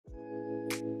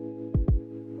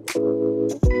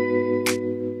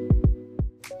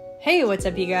Hey, what's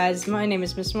up you guys? My name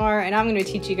is Miss Mar and I'm going to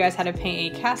teach you guys how to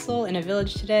paint a castle in a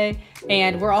village today.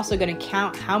 And we're also going to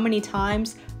count how many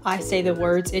times I say the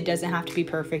words. It doesn't have to be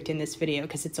perfect in this video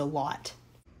because it's a lot.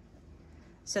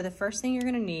 So the first thing you're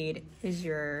going to need is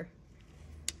your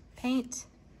paint,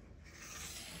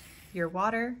 your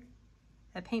water,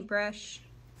 a paintbrush,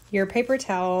 your paper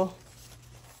towel.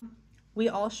 We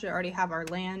all should already have our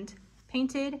land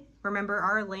painted. Remember,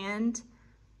 our land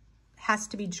has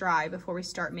to be dry before we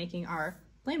start making our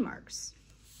landmarks.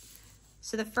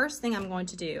 So the first thing I'm going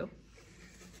to do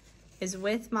is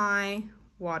with my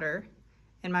water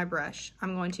and my brush,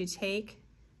 I'm going to take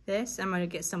this, I'm going to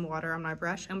get some water on my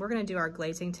brush, and we're going to do our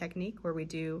glazing technique where we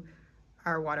do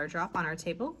our water drop on our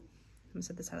table. I'm going to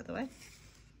set this out of the way.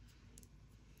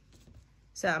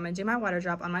 So I'm going to do my water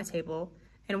drop on my table,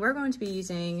 and we're going to be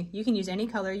using, you can use any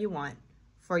color you want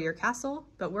for your castle,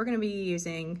 but we're going to be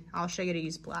using, I'll show you to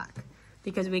use black,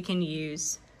 because we can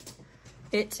use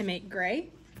it to make gray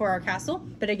for our castle.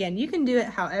 But again, you can do it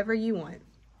however you want.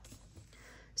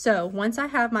 So once I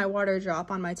have my water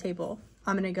drop on my table,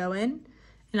 I'm going to go in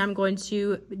and I'm going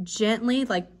to gently,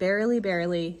 like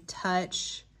barely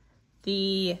touch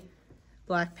the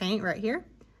black paint right here.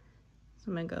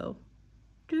 So I'm going to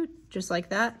go just like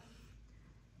that,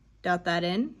 dot that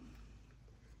in.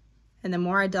 And the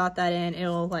more I dot that in,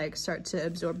 it'll like start to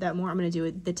absorb that more. I'm gonna do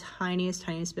it the tiniest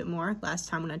bit more. Last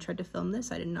time when I tried to film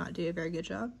this, I did not do a very good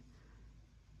job.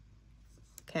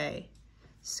 Okay,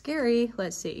 scary,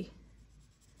 let's see.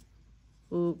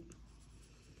 Oop.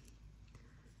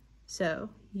 So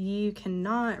you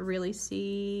cannot really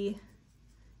see,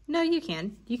 no, you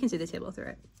can see the table through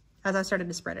it. As I started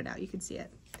to spread it out, you can see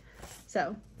it.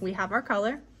 So we have our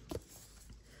color.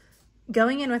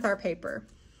 Going in with our paper,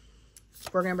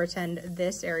 we're going to pretend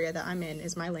this area that I'm in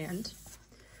is my land.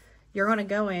 You're going to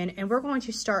go in and we're going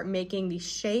to start making the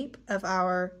shape of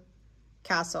our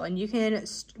castle. And we're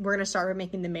going to start with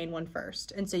making the main one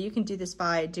first. And so you can do this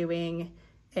by doing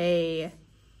a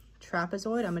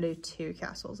trapezoid. I'm going to do 2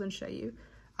 castles and show you.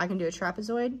 I can do a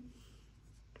trapezoid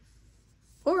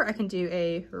or I can do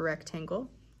a rectangle.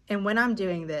 And when I'm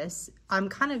doing this, I'm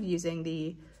kind of using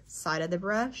the side of the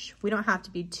brush. We don't have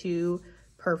to be too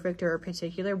perfect or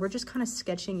particular. We're just kind of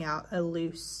sketching out a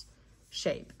loose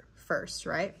shape first,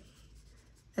 right?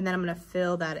 And then I'm going to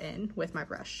fill that in with my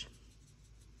brush.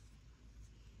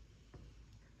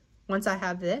 Once I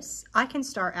have this, I can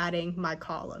start adding my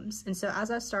columns. And so as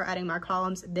I start adding my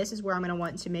columns, this is where I'm going to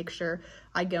want to make sure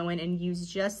I go in and use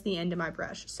just the end of my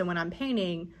brush. So when I'm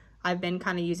painting, I've been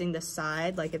kind of using the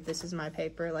side, like if this is my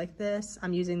paper like this,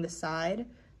 I'm using the side.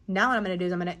 Now what I'm going to do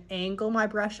is I'm going to angle my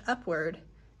brush upward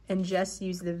and just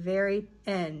use the very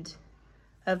end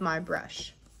of my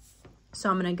brush. So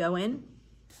I'm going to go in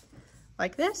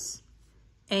like this,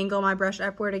 angle my brush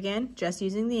upward again, just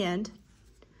using the end,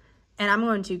 and I'm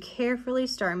going to carefully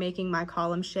start making my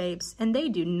column shapes, and they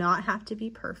do not have to be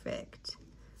perfect.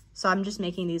 So I'm just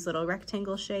making these little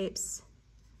rectangle shapes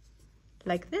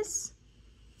like this.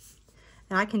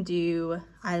 And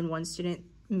I had one student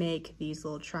make these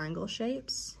little triangle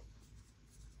shapes.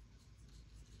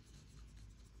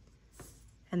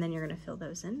 And then you're gonna fill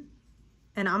those in.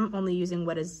 And I'm only using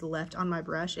what is left on my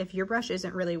brush. If your brush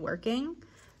isn't really working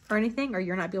or anything, or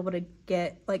you're not able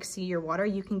to see your water,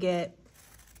 you can get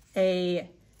a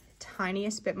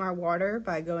tiniest bit more water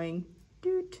by going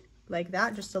doot like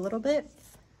that, just a little bit.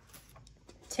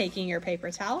 Taking your paper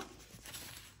towel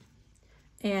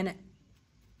and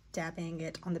dabbing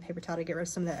it on the paper towel to get rid of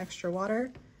some of the extra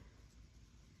water,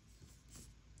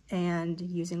 and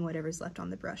using whatever's left on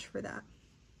the brush for that.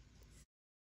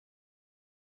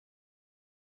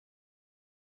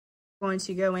 Going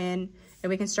to go in and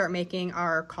we can start making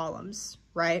our columns,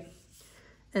 right?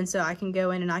 And so I can go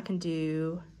in and I can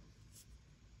do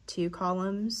 2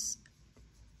 columns.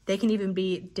 They can even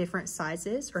be different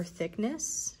sizes or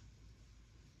thickness.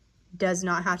 Does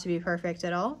not have to be perfect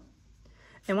at all.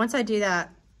 And once I do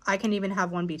that, I can even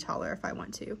have one be taller if I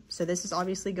want to. So this is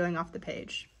obviously going off the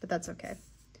page, but that's okay.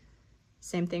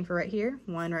 Same thing for right here,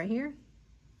 one right here,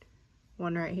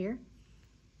 one right here.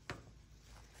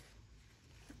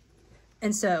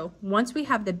 And so once we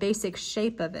have the basic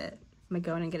shape of it, I'm gonna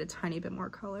go in and get a tiny bit more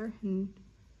color and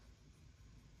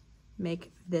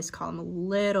make this column a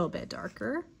little bit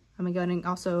darker. I'm gonna go in and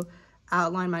also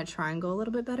outline my triangle a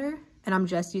little bit better. And I'm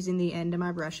just using the end of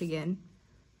my brush again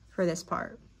for this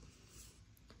part.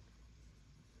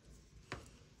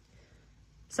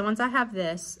 So once I have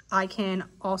this, I can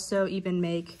also even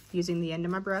make, using the end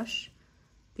of my brush,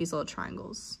 these little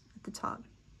triangles at the top.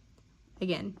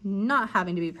 Again, not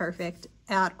having to be perfect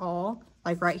at all.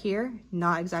 Like right here,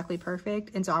 not exactly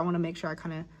perfect. And so I want to make sure I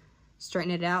kind of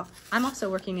straighten it out. I'm also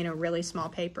working in a really small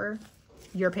paper.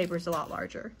 Your paper is a lot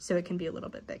larger, so it can be a little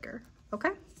bit bigger,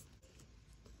 okay?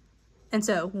 And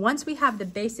so once we have the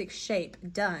basic shape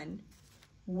done,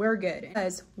 we're good.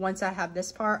 Because once I have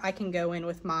this part, I can go in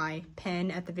with my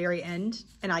pen at the very end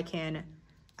and I can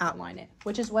outline it,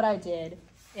 which is what I did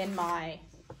in my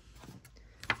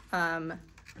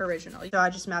original. So I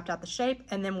just mapped out the shape,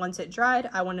 and then once it dried,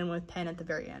 I went in with pen at the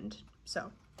very end.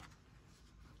 So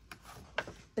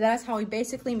that's how we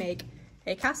basically make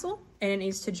a castle, and it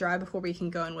needs to dry before we can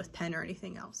go in with pen or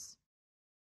anything else.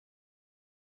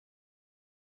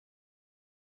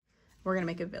 We're gonna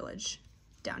make a village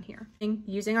down here.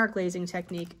 Using our glazing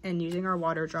technique and using our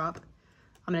water drop,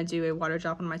 I'm gonna do a water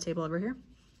drop on my table over here.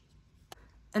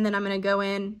 And then I'm gonna go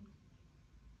in,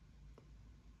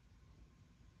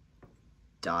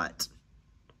 dot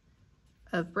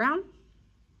of brown,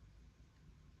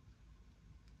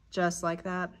 just like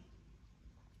that.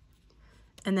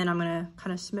 And then I'm gonna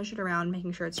kind of smush it around,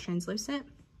 making sure it's translucent.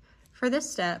 For this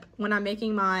step, when I'm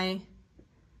making my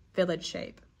village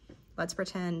shape, let's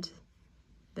pretend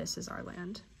this is our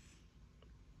land.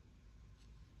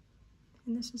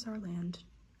 And this is our land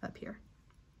up here.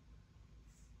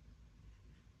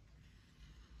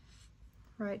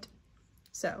 Right,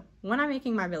 so when I'm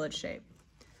making my village shape,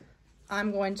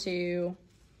 I'm going to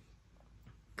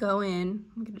go in,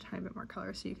 I'm gonna get a tiny bit more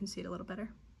color so you can see it a little better.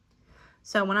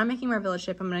 So when I'm making my village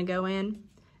shape, I'm gonna go in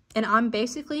and I'm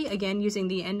basically, again, using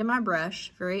the end of my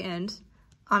brush, very end,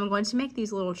 I'm going to make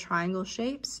these little triangle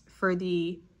shapes for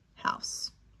the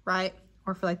house, right?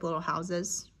 Or for like the little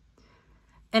houses.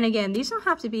 And again, these don't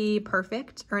have to be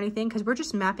perfect or anything because we're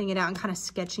just mapping it out and kind of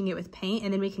sketching it with paint,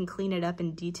 and then we can clean it up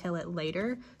and detail it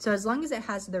later. So as long as it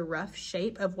has the rough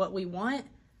shape of what we want,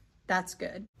 that's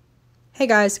good. Hey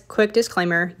guys, quick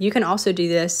disclaimer. You can also do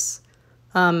this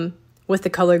with the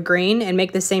color green and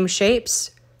make the same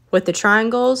shapes with the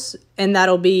triangles, and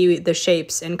that'll be the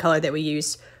shapes and color that we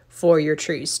use for your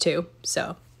trees too.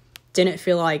 So didn't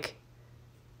feel like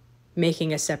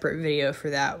making a separate video for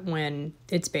that when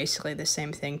it's basically the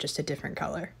same thing, just a different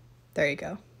color. There you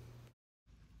go.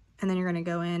 And then you're gonna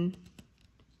go in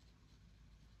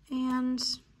and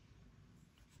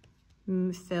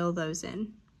fill those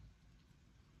in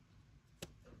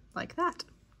like that.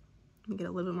 Let me get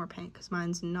a little bit more paint because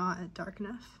mine's not dark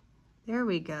enough. There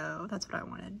we go, that's what I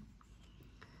wanted.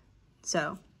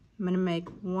 So I'm gonna make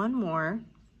one more.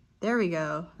 There we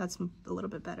go, that's a little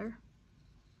bit better.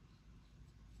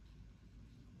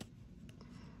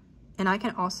 And I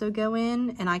can also go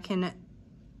in and I can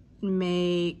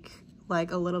make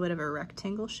like a little bit of a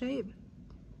rectangle shape.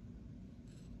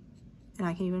 And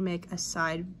I can even make a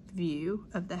side view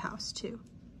of the house too.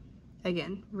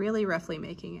 Again, really roughly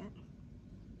making it.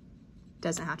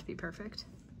 Doesn't have to be perfect.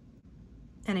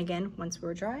 And again, once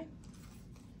we're dry,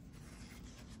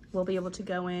 we'll be able to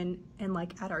go in and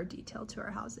like add our detail to our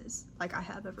houses, like I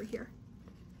have over here.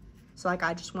 So like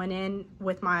I just went in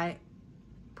with my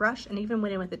brush and even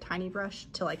went in with a tiny brush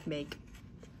to like make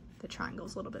the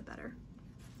triangles a little bit better.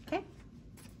 Okay.